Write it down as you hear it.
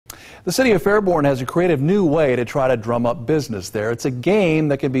The city of Fairborn has a creative new way to try to drum up business there. It's a game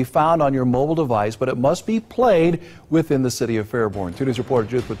that can be found on your mobile device, but it must be played within the city of Fairborn. 2 News reporter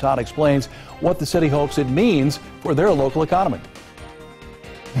Judith Patton explains what the city hopes it means for their local economy.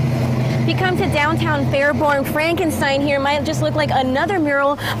 If you come to downtown Fairborn, Frankenstein here might just look like another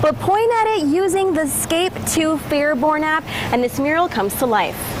mural, but point at it using the Escape to Fairborn app, and this mural comes to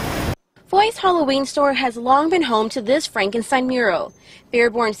life. Foy's Halloween store has long been home to this Frankenstein mural.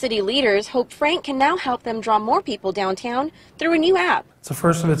 Fairborn city leaders hope Frank can now help them draw more people downtown through a new app. It's the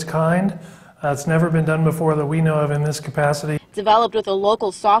first of its kind. It's never been done before that we know of in this capacity. Developed with a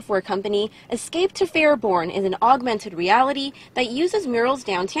local software company, Escape to Fairborn is an augmented reality that uses murals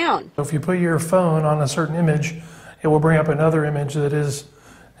downtown. If you put your phone on a certain image, it will bring up another image that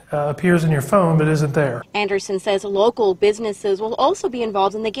appears in your phone but isn't there. Anderson says local businesses will also be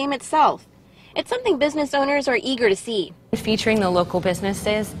involved in the game itself. It's something business owners are eager to see. Featuring the local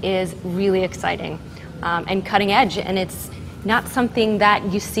businesses is really exciting and cutting edge, and it's not something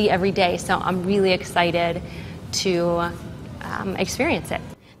that you see every day, so I'm really excited to experience it.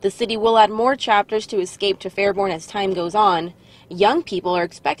 The city will add more chapters to Escape to Fairborn as time goes on. Young people are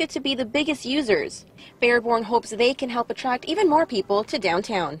expected to be the biggest users. Fairborn hopes they can help attract even more people to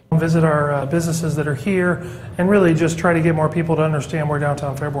downtown. Visit our businesses that are here and really just try to get more people to understand where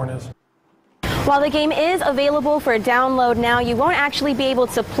downtown Fairborn is. While the game is available for download now, you won't actually be able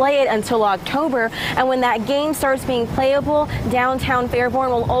to play it until October. And when that game starts being playable, downtown Fairborn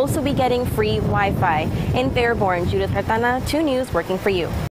will also be getting free Wi-Fi. In Fairborn, Judith Patton, 2 News, working for you.